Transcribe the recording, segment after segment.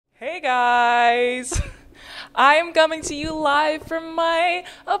Hey guys! I am coming to you live from my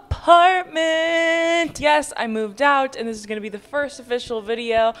apartment! Yes, I moved out and this is going to be the first official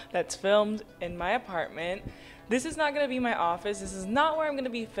video that's filmed in my apartment. This is not going to be my office. This is not where I'm going to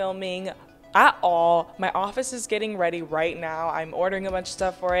be filming at all. My office is getting ready right now. I'm ordering a bunch of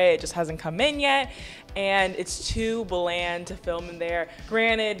stuff for it. It just hasn't come in yet and it's too bland to film in there.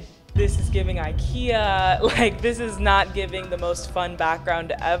 Granted, this is giving IKEA, like this is not giving the most fun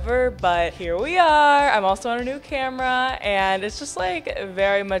background ever, but here we are. I'm also on a new camera and it's just like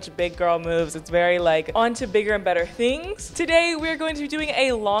very much big girl moves. It's very like on to bigger and better things. Today we're going to be doing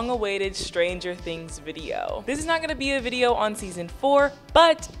a long-awaited Stranger Things video. This is not going to be a video on season 4,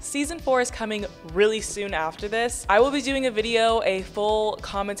 but season 4 is coming really soon after this. I will be doing a video, a full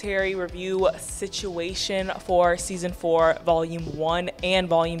commentary review situation for season 4, volume 1 and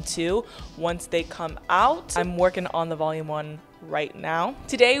volume 2 once they come out. I'm working on the volume 1 right now.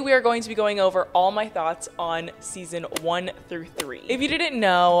 Today we are going to be going over all my thoughts on season 1 through 3. If you didn't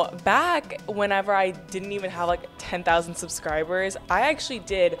know, back whenever I didn't even have like 10,000 subscribers, I actually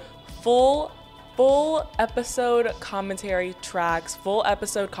did full episode commentary tracks, full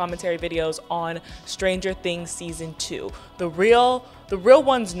episode commentary videos on Stranger Things season 2. The real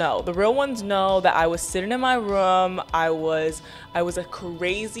ones know. The real ones know that I was sitting in my room. I was a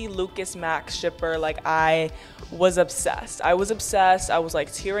crazy Lucas Max shipper. Like I was obsessed. I was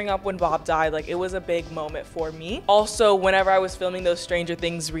like tearing up when Bob died. Like it was a big moment for me. Also, whenever I was filming those Stranger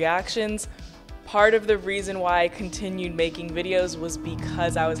Things reactions, part of the reason why I continued making videos was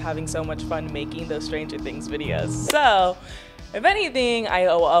because I was having so much fun making those Stranger Things videos. So, if anything, I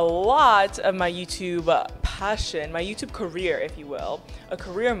owe a lot of my YouTube passion, my YouTube career, if you will, a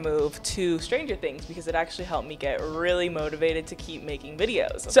career move to Stranger Things because it actually helped me get really motivated to keep making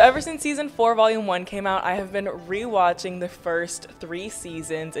videos. So ever since season 4, volume 1 came out, I have been rewatching the first 3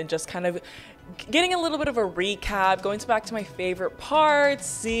 seasons and just kind of getting a little bit of a recap, going back to my favorite parts,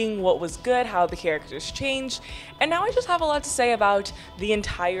 seeing what was good, how the characters changed, and now I just have a lot to say about the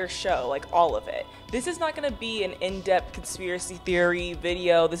entire show, like all of it. This is not going to be an in-depth conspiracy theory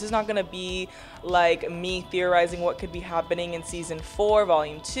video. This is not going to be like me theorizing what could be happening in season 4,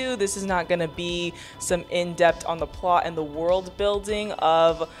 volume 2. This is not going to be some in-depth on the plot and the world building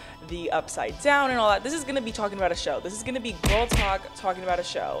of the Upside Down and all that. This is going to be talking about a show. This is going to be girl talk talking about a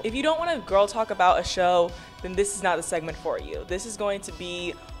show. If you don't want to girl talk about a show, then this is not the segment for you. This is going to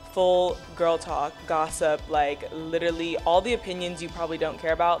be full girl talk, gossip, like literally all the opinions you probably don't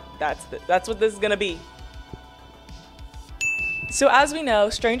care about. That's what this is gonna be. So as we know,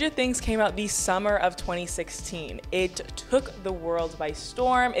 Stranger Things came out the summer of 2016. It took the world by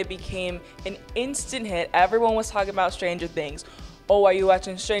storm. It became an instant hit. Everyone was talking about Stranger Things. Oh, are you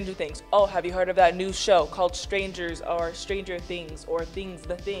watching Stranger Things? Oh, have you heard of that new show called Strangers or Stranger Things or Things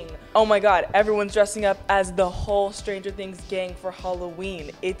the Thing? Oh my god, everyone's dressing up as the whole Stranger Things gang for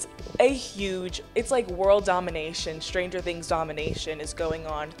Halloween. It's like world domination, Stranger Things domination is going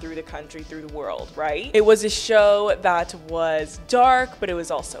on through the country, through the world, right? It was a show that was dark, but it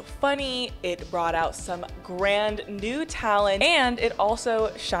was also funny. It brought out some grand new talent, and it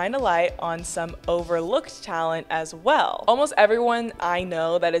also shined a light on some overlooked talent as well. Almost everyone I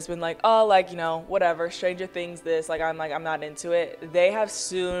know that has been like, oh, like, you know, whatever, Stranger Things this, like I'm not into it. They have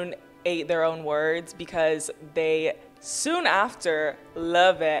soon ate their own words because they soon after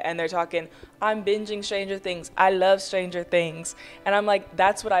love it and they're talking, I'm binging Stranger Things, I love Stranger Things, and I'm like,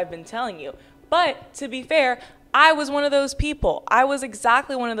 that's what I've been telling you. But to be fair, I was one of those people. I was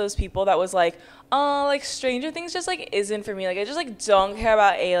exactly one of those people that was like, oh, like Stranger Things just like isn't for me. Like I just like don't care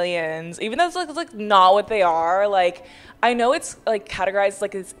about aliens, even though it's like not what they are. Like I know it's like categorized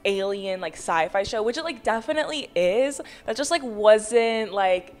like this alien like sci-fi show, which it like definitely is. That just like wasn't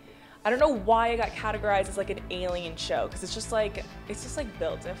like, I don't know why it got categorized as like an alien show, because it's just like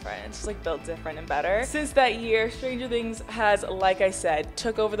built different. It's just like built different and better. Since that year, Stranger Things has, like I said,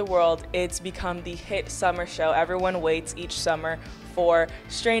 took over the world. It's become the hit summer show. Everyone waits each summer for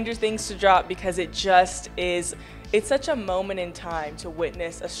Stranger Things to drop because it just is. It's such a moment in time to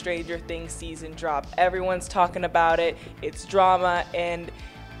witness a Stranger Things season drop. Everyone's talking about it. It's drama, and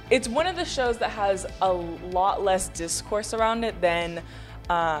it's one of the shows that has a lot less discourse around it than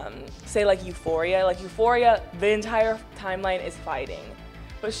say like Euphoria. Like Euphoria, the entire timeline is fighting.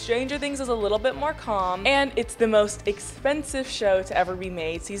 But Stranger Things is a little bit more calm, and it's the most expensive show to ever be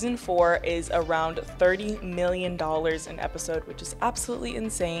made. Season 4 is around $30 million an episode, which is absolutely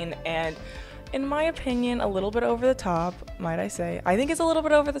insane. And in my opinion, a little bit over the top, might I say. I think it's a little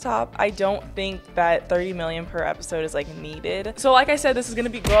bit over the top. I don't think that 30 million per episode is like needed. So like I said, this is gonna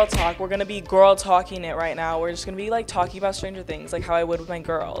be girl talk. We're gonna be girl talking it right now. We're just gonna be like talking about Stranger Things, like how I would with my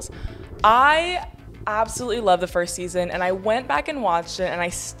girls. I absolutely love the first season, and I went back and watched it, and I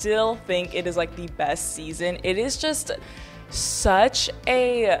still think it is like the best season. It is just such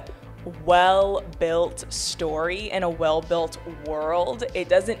a well-built story and a well-built world. It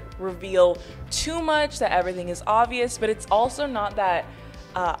doesn't reveal too much that everything is obvious, but it's also not that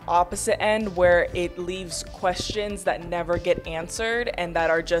opposite end where it leaves questions that never get answered and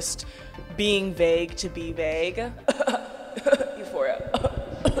that are just being vague to be vague. Euphoria.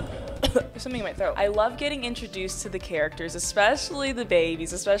 There's something in my throat. I love getting introduced to the characters, especially the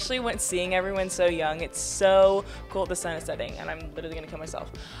babies, especially when seeing everyone so young. It's so cool. The sun is setting and I'm literally gonna kill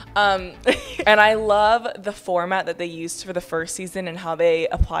myself. And I love the format that they used for the first season and how they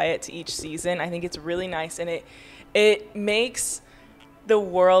apply it to each season. I think it's really nice, and it makes the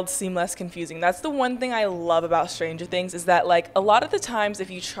world seem less confusing. That's the one thing I love about Stranger Things, is that like a lot of the times if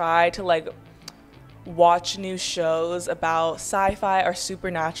you try to like watch new shows about sci-fi or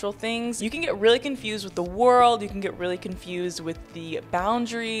supernatural things, you can get really confused with the world, you can get really confused with the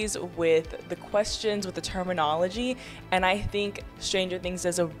boundaries, with the questions, with the terminology, and I think Stranger Things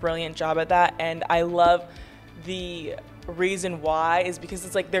does a brilliant job at that. And I love the reason why is because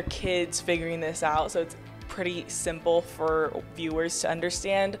it's like they're kids figuring this out, so it's pretty simple for viewers to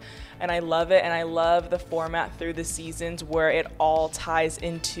understand, and I love it. And I love the format through the seasons where it all ties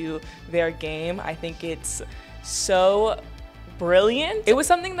into their game. I think it's so brilliant. It was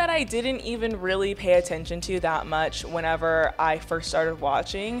something that I didn't even really pay attention to that much whenever I first started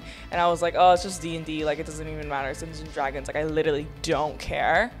watching, and I was like, oh, it's just D&D, like it doesn't even matter, it's Dungeons and Dragons, like I literally don't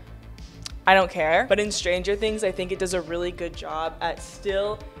care. I don't care. But in Stranger Things, I think it does a really good job at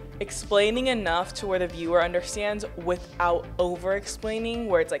still explaining enough to where the viewer understands without over explaining,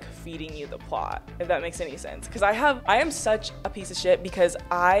 where it's like feeding you the plot, if that makes any sense. Because I am such a piece of shit, because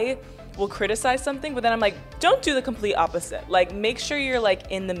I will criticize something, but then I'm like, don't do the complete opposite. Like, make sure you're like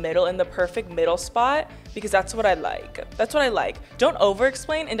in the middle, in the perfect middle spot, because that's what I like. That's what I like. Don't over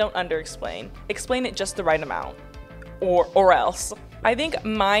explain and don't under explain. Explain it just the right amount, or else. I think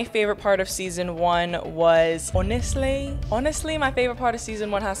my favorite part of season 1 was, honestly, my favorite part of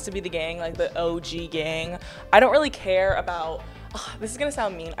season 1 has to be the gang, like the OG gang. I don't really care about, this is gonna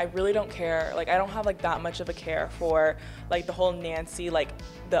sound mean, I really don't care, like I don't have like that much of a care for like the whole Nancy, like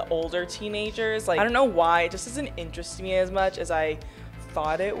the older teenagers. Like I don't know why, it just doesn't interest me as much as I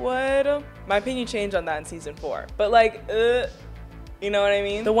thought it would. My opinion changed on that in season 4, but like, you know what I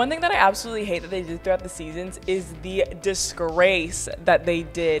mean? The one thing that I absolutely hate that they did throughout the seasons is the disgrace that they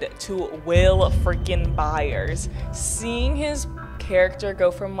did to Will freaking Byers. Seeing his character go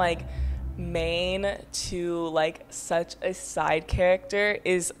from like main to like such a side character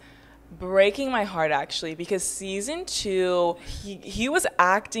is breaking my heart, actually, because season 2, he was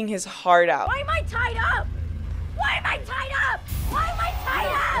acting his heart out. Why am I tied up? Why am I tied up? Why am I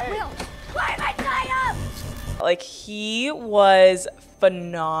tied up? Will, why am I tied up? Like, he was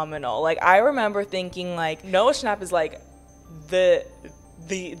phenomenal. Like, I remember thinking like Noah Schnapp is like the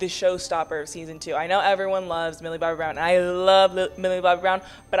showstopper of season 2. I know everyone loves Millie Bobby Brown, and I love Millie Bobby Brown,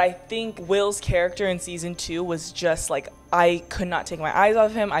 but I think Will's character in season 2 was just like, I could not take my eyes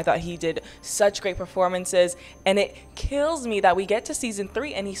off him. I thought he did such great performances, and it kills me that we get to season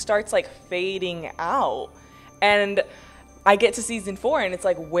 3 and he starts like fading out, and I get to season 4 and it's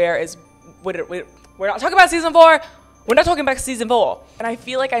like, we're not talking about season 4. We're not talking about season 4. And I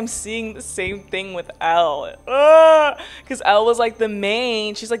feel like I'm seeing the same thing with Elle. Because Elle was like the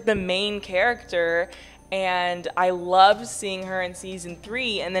main, she's like the main character. And I loved seeing her in season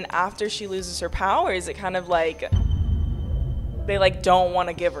 3. And then after she loses her powers, it kind of like, they like don't want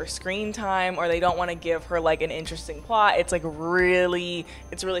to give her screen time, or they don't want to give her like an interesting plot. It's like really,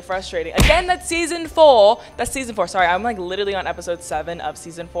 it's really frustrating. Again, that's season 4. That's season 4. Sorry, I'm like literally on episode 7 of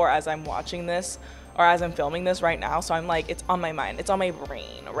season 4 as I'm watching this, or as I'm filming this right now, so I'm like, it's on my mind, it's on my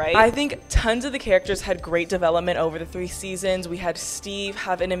brain, right? I think tons of the characters had great development over the 3 seasons. We had Steve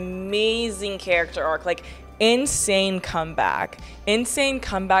have an amazing character arc, like insane comeback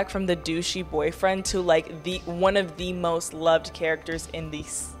from the douchey boyfriend to like one of the most loved characters in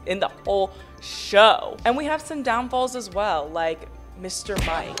the whole show. And we have some downfalls as well, like Mr.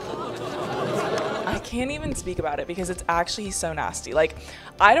 Mike. I can't even speak about it because it's actually, he's so nasty. Like,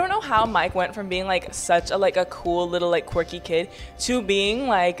 I don't know how Mike went from being like such a cool little like quirky kid to being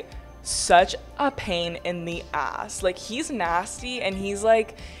like such a pain in the ass. Like, he's nasty, and he's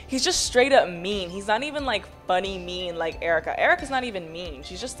just straight up mean. He's not even like funny mean like Erica. Erica's not even mean.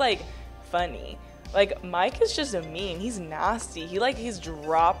 She's just like funny. Like, Mike is just mean. He's nasty. He's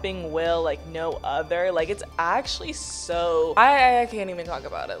dropping Will like no other. Like, it's actually so... I can't even talk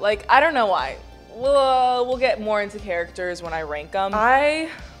about it. Like, I don't know why. We'll get more into characters when I rank them. I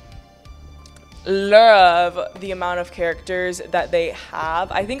love the amount of characters that they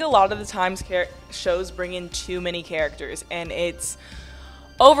have. I think a lot of the times shows bring in too many characters, and it's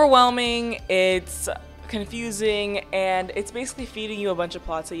overwhelming, it's confusing, and it's basically feeding you a bunch of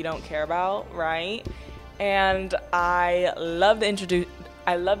plots that you don't care about, right? And I love the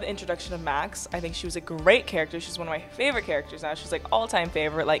introduction of Max. I think she was a great character. She's one of my favorite characters now. She's like all-time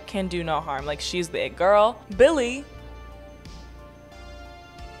favorite, like can do no harm. Like, she's the it girl. Billy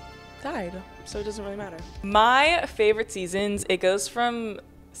died, so it doesn't really matter. My favorite seasons, it goes from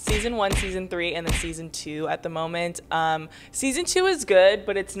season 1, season 3, and then season 2 at the moment. Season 2 is good,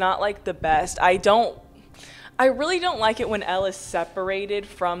 but it's not like the best. I really don't like it when Elle is separated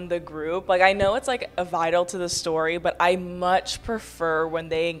from the group. Like, I know it's like vital to the story, but I much prefer when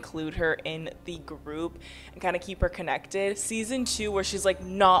they include her in the group and kind of keep her connected. Season 2, where she's like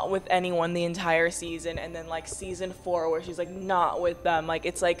not with anyone the entire season, and then like season 4 where she's like not with them. Like,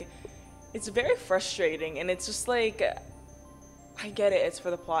 it's very frustrating, and it's just like, I get it, it's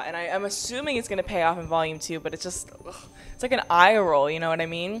for the plot, and I'm assuming it's gonna pay off in volume 2, but it's just, it's like an eye roll, you know what I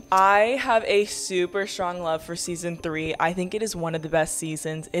mean? I have a super strong love for season 3. I think it is one of the best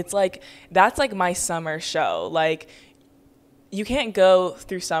seasons. It's like, that's like my summer show. Like, you can't go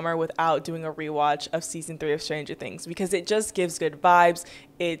through summer without doing a rewatch of season 3 of Stranger Things, because it just gives good vibes.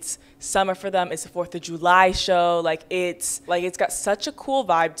 It's summer for them. It's a 4th of July show. Like, it's got such a cool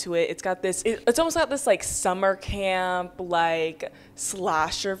vibe to it. It's got this, it's almost got this like summer camp, like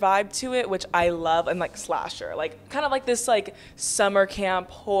slasher vibe to it, which I love. And like slasher, like kind of like this like summer camp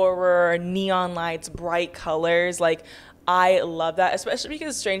horror, neon lights, bright colors. Like, I love that, especially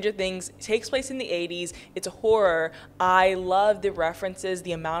because Stranger Things takes place in the 80s. It's a horror. I love the references,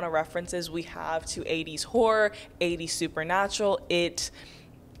 the amount of references we have to 80s horror, 80s supernatural. It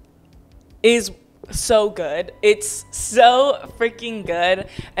is so good. It's so freaking good.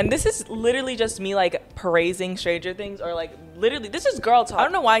 And this is literally just me like praising Stranger Things, or like literally, this is girl talk. I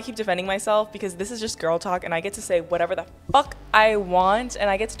don't know why I keep defending myself, because this is just girl talk, and I get to say whatever the fuck I want, and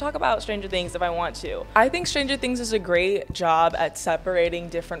I get to talk about Stranger Things if I want to. I think Stranger Things does a great job at separating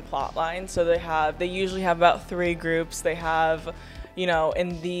different plot lines. So they usually have about 3 groups. They have, you know,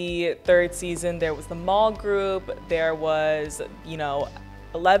 in the 3rd season, there was the mall group, there was, you know,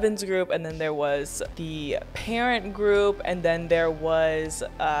 Eleven's group, and then there was the parent group, and then there was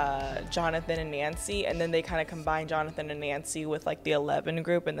Jonathan and Nancy, and then they kind of combined Jonathan and Nancy with like the 11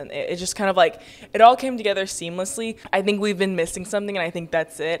 group, and then it just kind of like, it all came together seamlessly. I think we've been missing something, and I think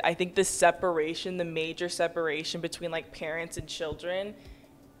that's it. I think the separation, the major separation between like parents and children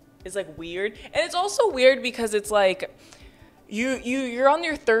is like weird. And it's also weird because it's like, you're on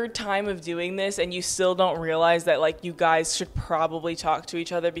your 3rd time of doing this, and you still don't realize that like you guys should probably talk to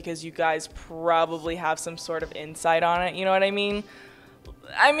each other, because you guys probably have some sort of insight on it, you know what I mean?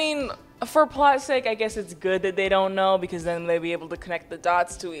 I mean, for plot's sake, I guess it's good that they don't know, because then they'll be able to connect the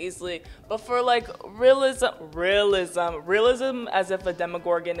dots too easily. But for like realism as if a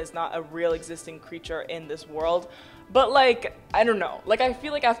Demogorgon is not a real existing creature in this world. But like, I don't know, like I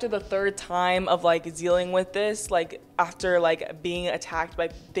feel like after the 3rd time of like dealing with this, like after like being attacked by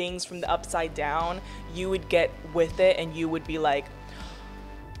things from the upside down, you would get with it, and you would be like,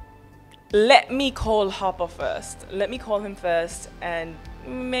 let me call Hopper first. Let me call him first and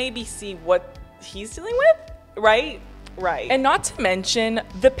maybe see what he's dealing with, right? Right. And not to mention,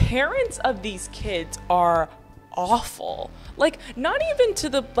 the parents of these kids are awful. Like, not even to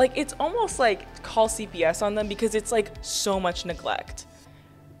the, like, it's almost like call CPS on them, because it's like so much neglect.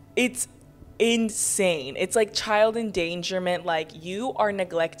 It's insane. It's like child endangerment. Like, you are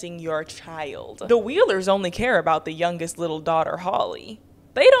neglecting your child. The Wheelers only care about the youngest little daughter, Holly.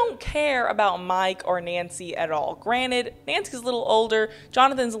 They don't care about Mike or Nancy at all. Granted, Nancy's a little older,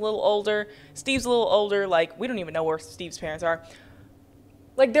 Jonathan's a little older, Steve's a little older. Like, we don't even know where Steve's parents are.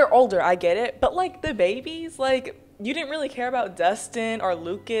 Like, they're older, I get it. But, like, the babies, like, you didn't really care about Dustin or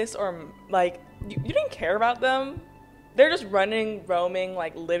Lucas, or, like, you didn't care about them. They're just running, roaming,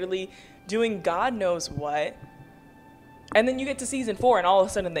 like, literally doing God knows what. And then you get to season 4, and all of a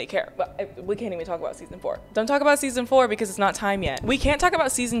sudden they care. But we can't even talk about season 4. Don't talk about season 4 because it's not time yet. We can't talk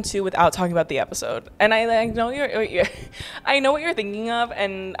about season 2 without talking about the episode. And I know I know what you're thinking of,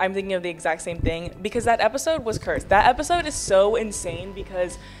 and I'm thinking of the exact same thing, because that episode was cursed. That episode is so insane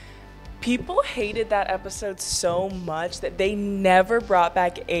because People hated that episode so much that they never brought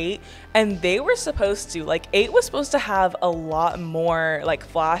back 8, and they were supposed to. Like, 8 was supposed to have a lot more, like,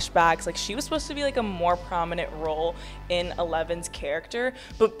 flashbacks. Like, she was supposed to be, like, a more prominent role in 11's character,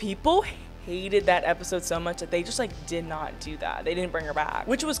 but people hated that episode so much that they just like did not do that. They didn't bring her back,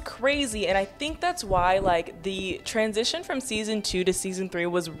 which was crazy. And I think that's why like the transition from season 2 to season 3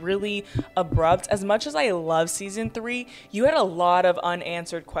 was really abrupt. As much as I love season 3, you had a lot of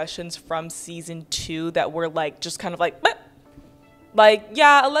unanswered questions from season 2 that were like just kind of like, bleh. Like,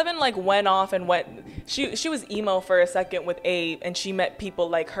 yeah, 11 like went off and went, she was emo for a second with 8, and she met people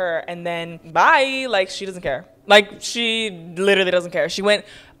like her, and then bye. Like, she doesn't care. Like, she literally doesn't care. She went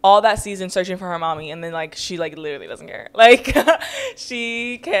all that season searching for her mommy, and then like she like literally doesn't care. Like,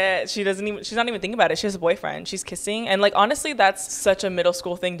 she's not even thinking about it. She has a boyfriend, she's kissing, and like honestly that's such a middle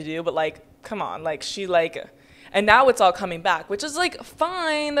school thing to do, but like come on, like she like, and now it's all coming back, which is like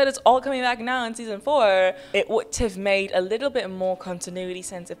fine that it's all coming back now in season 4. It would have made a little bit more continuity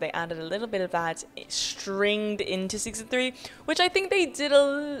sense if they added a little bit of that stringed into season 3, which I think they did.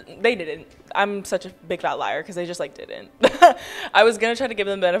 They didn't. I'm such a big fat liar because they just like didn't. I was gonna try to give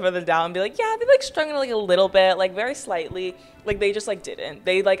them the benefit of the doubt and be like, yeah, they like strung it like a little bit, like very slightly. Like they just like didn't.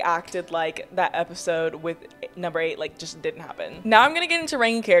 They like acted like that episode with number 8 like just didn't happen. Now I'm gonna get into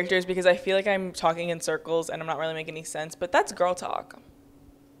ranking characters because I feel like I'm talking in circles and I'm not really making any sense, but that's girl talk.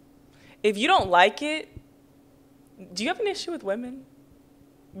 If you don't like it, do you have an issue with women?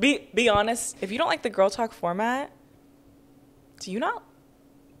 Be honest. If you don't like the girl talk format, do you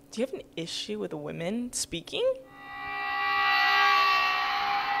have an issue with women speaking?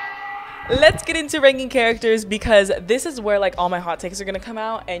 Let's get into ranking characters because this is where like all my hot takes are gonna come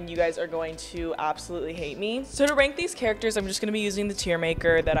out and you guys are going to absolutely hate me. So to rank these characters, I'm just gonna be using the tier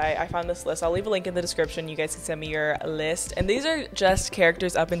maker that I found this list. I'll leave a link in the description. You guys can send me your list. And these are just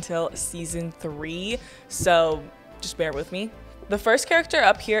characters up until season 3. So just bear with me. The first character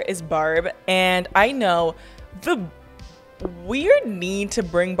up here is Barb, and I know the weird need to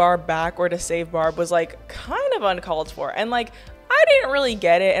bring Barb back or to save Barb was like kind of uncalled for, and like I didn't really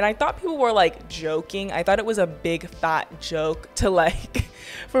get it, and I thought people were like joking. I thought it was a big fat joke to like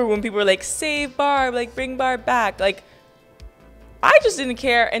for when people were like save Barb, like bring Barb back. Like I just didn't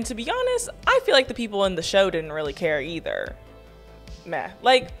care, and to be honest, I feel like the people in the show didn't really care either. Meh.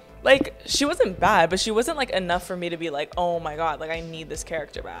 Like she wasn't bad, but she wasn't like enough for me to be like, oh my god, like I need this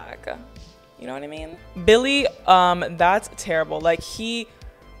character back. You know what I mean? Billy, that's terrible. Like he,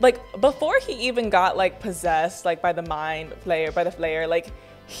 like before he even got like possessed, like by the flayer, like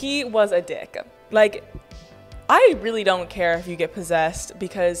he was a dick. Like I really don't care if you get possessed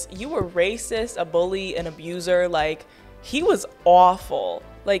because you were racist, a bully, an abuser. Like he was awful.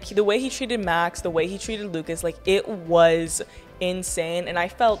 Like the way he treated Max, the way he treated Lucas, like it was insane, and I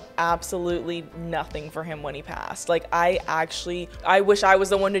felt absolutely nothing for him when he passed. Like I wish I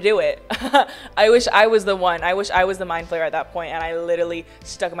was the one to do it. I wish I was the one. I wish I was the mind flayer at that point, and I literally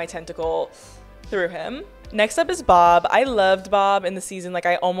stuck my tentacle through him. Next up is Bob. I loved Bob in the season. Like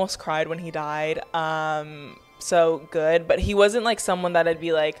I almost cried when he died. So good, but he wasn't like someone that I'd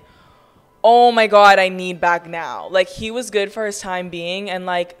be like, oh my god, I need back now. Like he was good for his time being, and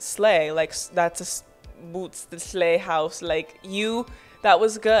like slay, like that's a boots the slay house, like you, that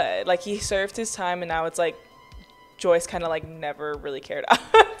was good. Like he served his time, and now it's like Joyce kind of like never really cared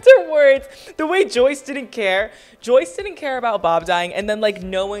afterwards. The way Joyce didn't care about Bob dying, and then like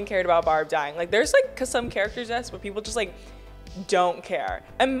no one cared about Barb dying. Like there's like some characters but people just like don't care.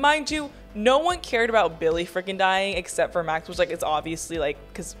 And mind you, no one cared about Billy freaking dying except for Max, which like it's obviously like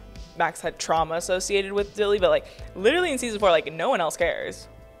because Max had trauma associated with Billy, but like literally in season 4 like no one else cares.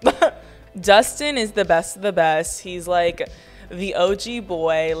 Dustin is the best of the best. He's like the OG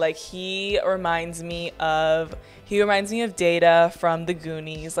boy. Like he reminds me of Data from the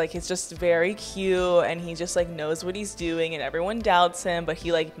Goonies. Like he's just very cute, and he just like knows what he's doing, and everyone doubts him, but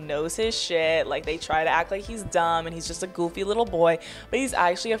he like knows his shit. Like they try to act like he's dumb and he's just a goofy little boy, but he's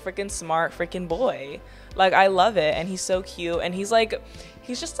actually a freaking smart freaking boy. Like I love it, and he's so cute, and he's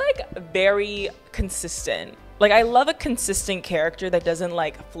just like very consistent. Like I love a consistent character that doesn't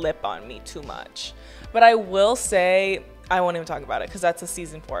like flip on me too much. But I will say, I won't even talk about it because that's a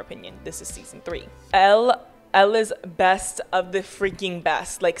season 4 opinion. This is season 3. Elle is best of the freaking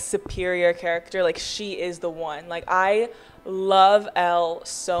best, like superior character. Like she is the one. Like I love Elle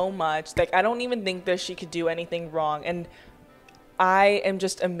so much. Like I don't even think that she could do anything wrong, and I am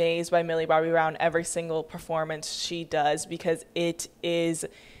just amazed by Millie Bobby Brown every single performance she does because it is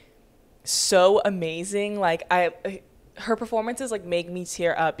so amazing. Like her performances like make me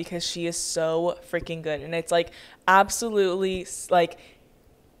tear up because she is so freaking good, and it's like absolutely like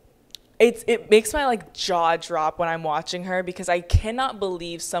it makes my like jaw drop when I'm watching her, because I cannot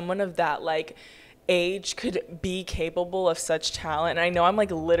believe someone of that like age could be capable of such talent. And I know I'm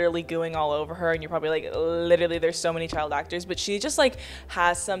like literally gooing all over her, and you're probably like, literally there's so many child actors, but she just like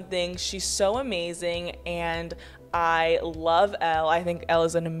has something. She's so amazing, and I love Elle. I think Elle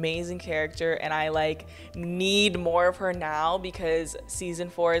is an amazing character, and I like need more of her now, because season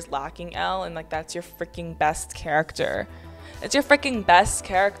 4 is lacking Elle, and like that's your freaking best character. It's your freaking best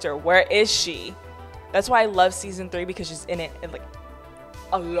character. Where is she? That's why I love season 3, because she's in it like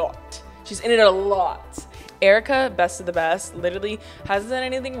a lot. She's in it a lot. Erica, best of the best, literally hasn't done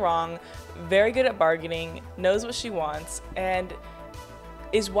anything wrong, very good at bargaining, knows what she wants, and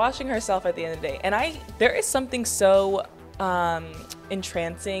is watching herself at the end of the day. And there is something so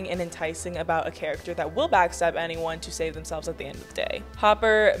entrancing and enticing about a character that will backstab anyone to save themselves at the end of the day.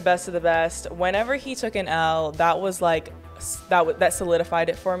 Hopper, best of the best. Whenever he took an L, that was like, that solidified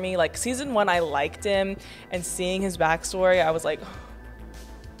it for me. Like season 1, I liked him, and seeing his backstory, I was like,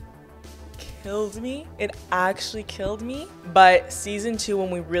 killed me. It actually killed me. But season 2, when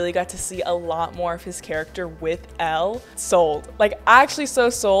we really got to see a lot more of his character with Elle, sold. Like actually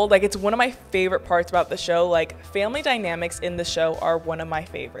so sold. Like it's one of my favorite parts about the show. Like family dynamics in the show are one of my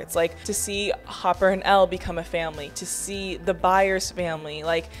favorites. Like to see Hopper and Elle become a family, to see the Byers family,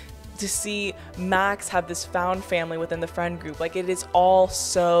 like to see Max have this found family within the friend group. Like it is all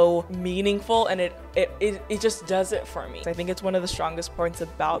so meaningful, and it just does it for me. I think it's one of the strongest points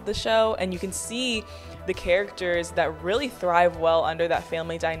about the show, and you can see the characters that really thrive well under that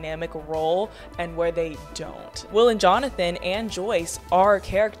family dynamic role and where they don't. Will and Jonathan and Joyce are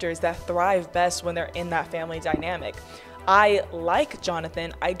characters that thrive best when they're in that family dynamic. I like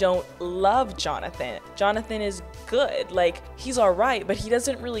Jonathan. I don't love Jonathan. Jonathan is good. Like, he's all right, but he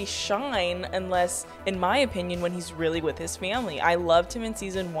doesn't really shine unless, in my opinion, when he's really with his family. I loved him in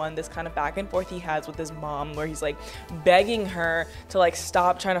season 1, this kind of back and forth he has with his mom, where he's like begging her to like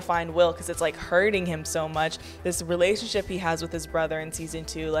stop trying to find Will because it's like hurting him so much. This relationship he has with his brother in season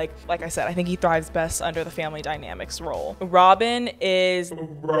 2, like I said, I think he thrives best under the family dynamics role. Robin is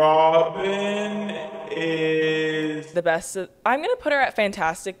the best. I'm gonna put her at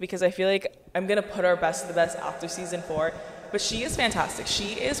fantastic, because I feel like I'm gonna put her best of the best after season 4, but she is fantastic.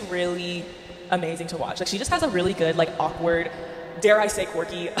 She is really amazing to watch. Like she just has a really good, like awkward, dare I say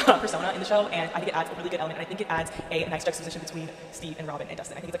quirky persona in the show, and I think it adds a really good element, and I think it adds a nice juxtaposition between Steve and Robin and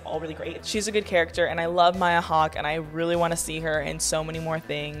Dustin. I think it's like all really great. She's a good character, and I love Maya Hawke, and I really want to see her in so many more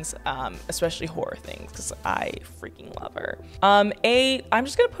things, especially horror things, because I freaking love her. I'm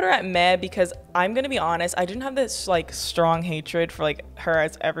just gonna put her at meh, because I'm gonna be honest, I didn't have this like strong hatred for like her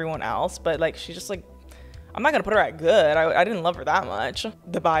as everyone else, but like she just like, I'm not gonna put her at good. I didn't love her that much.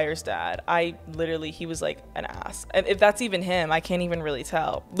 The Byers dad, he was like an ass. And if that's even him, I can't even really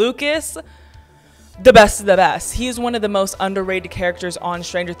tell. Lucas, the best of the best. He is one of the most underrated characters on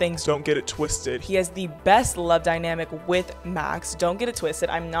Stranger Things. Don't get it twisted. He has the best love dynamic with Max. Don't get it twisted.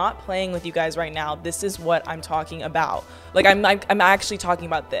 I'm not playing with you guys right now. This is what I'm talking about. Like I'm actually talking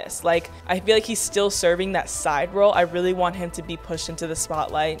about this. Like I feel like he's still serving that side role. I really want him to be pushed into the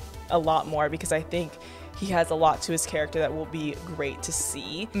spotlight a lot more, because I think he has a lot to his character that will be great to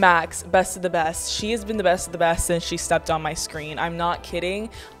see. Max, best of the best. She has been the best of the best since she stepped on my screen. I'm not kidding.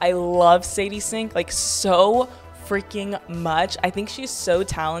 I love Sadie Sink like so freaking much. I think she's so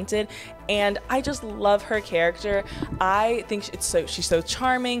talented, and I just love her character. I think she's so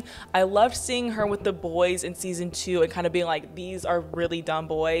charming. I loved seeing her with the boys in season 2 and kind of being like, these are really dumb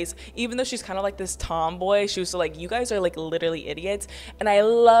boys. Even though she's kind of like this tomboy, she was so like, you guys are like literally idiots. And I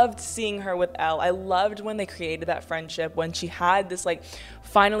loved seeing her with Elle. I loved when they created that friendship, when she had this like,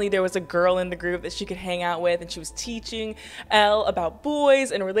 finally there was a girl in the group that she could hang out with, and she was teaching Elle about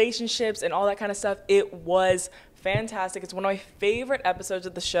boys and relationships and all that kind of stuff. It was fantastic. It's one of my favorite episodes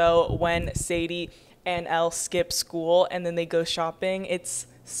of the show, when Sadie and Elle skip school and then they go shopping. It's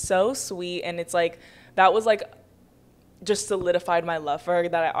so sweet, and it's like, that was like just solidified my love for her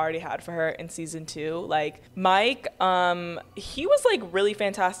that I already had for her in season 2. Like Mike, he was like really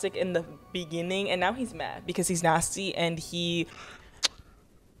fantastic in the beginning, and now he's mad because he's nasty, and he...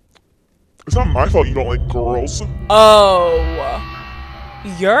 It's not my fault you don't like girls. Oh,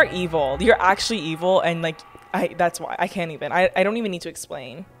 you're evil. You're actually evil, and like, that's why I can't even. I don't even need to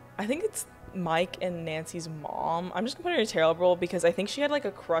explain. I think it's Mike and Nancy's mom. I'm just gonna put her in a terrible role, because I think she had like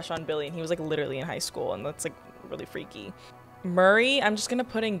a crush on Billy, and he was like literally in high school, and that's like really freaky. Murray, I'm just gonna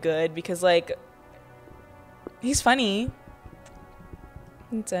put in good, because like, he's funny.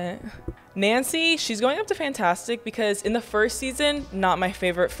 That's it. Nancy, she's going up to Fantastic because in the first season, not my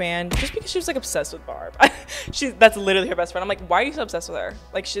favorite fan, just because she was like obsessed with Barb. That's literally her best friend. I'm like, why are you so obsessed with her?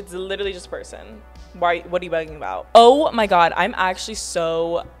 Like, she's literally just a person. What are you bugging about? Oh my god, I'm actually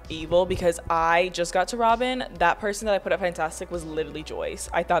so evil because I just got to Robin. That person that I put at Fantastic was literally Joyce.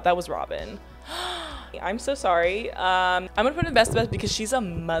 I thought that was Robin. I'm so sorry. I'm gonna put in best because she's a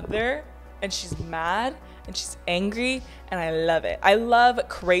mother and she's mad and she's angry, and I love it. I love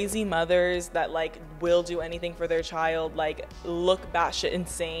crazy mothers that like will do anything for their child, like look batshit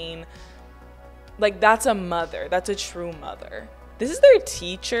insane. Like, that's a mother. That's a true mother. This is their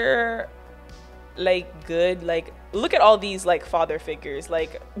teacher. Like, good. Like, look at all these like father figures,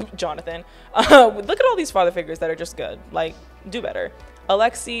 like Jonathan. Look at all these father figures that are just good. Like, do better.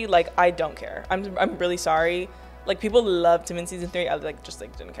 Alexi, like, I don't care. I'm really sorry. Like, people loved him in season 3. I like just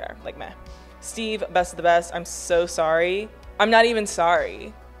like didn't care. Like, meh. Steve, best of the best. I'm so sorry. I'm not even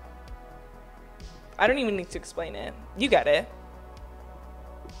sorry. I don't even need to explain it. You get it.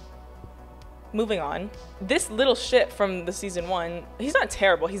 Moving on. This little shit from the season 1, he's not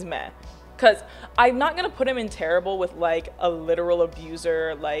terrible, he's meh. Cause I'm not gonna put him in terrible with like a literal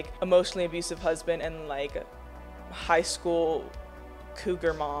abuser, like emotionally abusive husband and like high school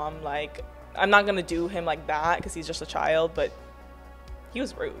cougar mom. Like, I'm not gonna do him like that because he's just a child, but he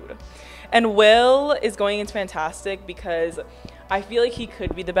was rude. And Will is going into Fantastic because I feel like he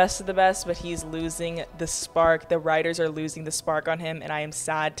could be the best of the best, but he's losing the spark. The writers are losing the spark on him, and I am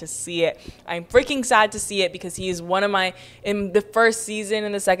sad to see it. I'm freaking sad to see it because he is one of my, in the first season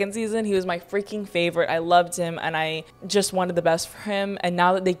and the second season, he was my freaking favorite. I loved him, and I just wanted the best for him. And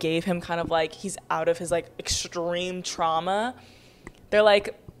now that they gave him kind of like, he's out of his like extreme trauma, they're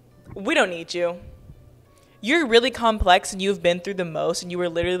like, we don't need you. You're really complex and you've been through the most, and you were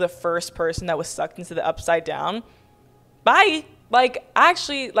literally the first person that was sucked into the upside down. Bye. Like,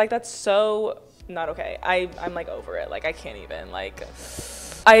 actually, like, that's so not okay. I'm like over it. Like, I can't even, like,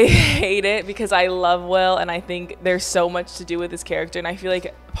 I hate it because I love Will and I think there's so much to do with his character, and I feel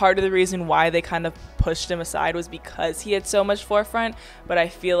like part of the reason why they kind of pushed him aside was because he had so much forefront. But I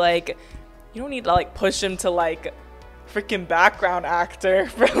feel like you don't need to like push him to like freaking background actor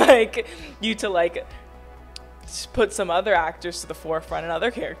for like you to like put some other actors to the forefront and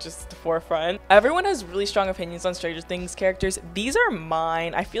other characters to the forefront. Everyone has really strong opinions on Stranger Things characters. These are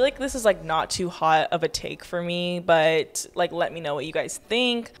mine. I feel like this is like not too hot of a take for me, but like let me know what you guys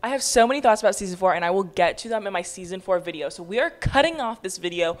think. I have so many thoughts about season 4 and I will get to them in my season 4 video. So we are cutting off this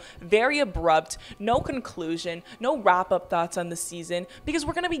video very abrupt, no conclusion, no wrap-up thoughts on the season, because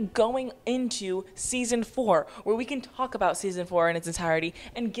we're gonna be going into season 4 where we can talk about season 4 in its entirety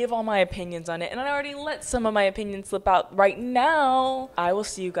and give all my opinions on it. And I already let some of my opinions slip out right now. I will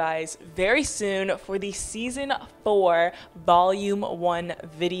see you guys very soon for the season 4 volume 1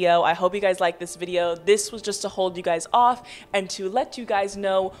 video. I hope you guys like this video. This was just to hold you guys off and to let you guys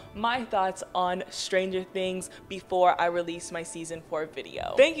know my thoughts on Stranger Things before I release my season 4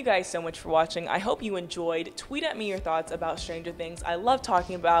 video. Thank you guys so much for watching. I hope you enjoyed. Tweet at me your thoughts about Stranger Things. I love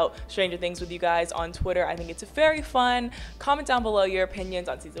talking about Stranger Things with you guys on Twitter. I think it's very fun. Comment down below your opinions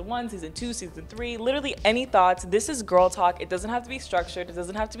on season 1, season 2, season 3, literally any thoughts. This is girl talk. It doesn't have to be structured. It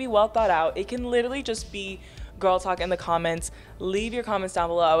doesn't have to be well thought out. It can literally just be girl talk in the comments. Leave your comments down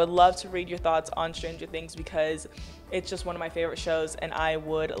below. I would love to read your thoughts on Stranger Things because it's just one of my favorite shows and I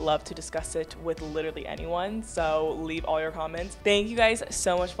would love to discuss it with literally anyone. So leave all your comments. Thank you guys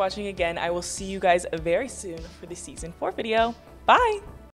so much for watching again. I will see you guys very soon for the season 4 video. Bye.